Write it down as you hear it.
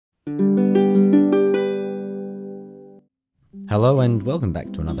Hello and welcome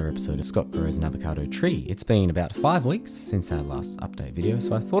back to another episode of Scott Grows an Avocado Tree. It's been about 5 weeks since our last update video,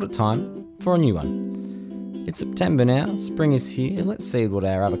 so I thought it time for a new one. It's September now, spring is here, let's see what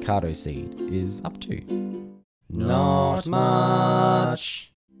our avocado seed is up to. Not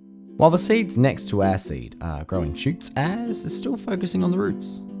much. While the seeds next to our seed are growing shoots, ours is still focusing on the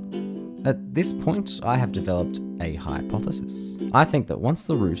roots. At this point, I have developed a hypothesis. I think that once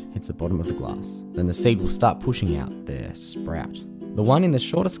the root hits the bottom of the glass, then the seed will start pushing out their sprout. The one in the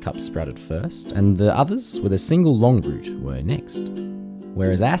shortest cup sprouted first, and the others with a single long root were next,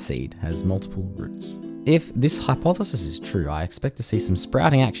 whereas our seed has multiple roots. If this hypothesis is true, I expect to see some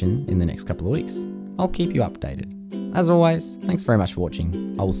sprouting action in the next couple of weeks. I'll keep you updated. As always, thanks very much for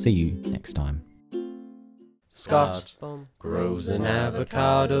watching. I will see you next time. Scott grows an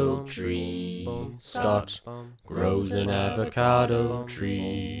avocado tree. Scott grows an avocado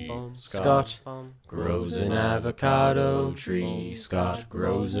tree. Scott grows an avocado tree. Scott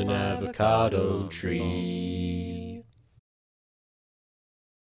grows an avocado tree.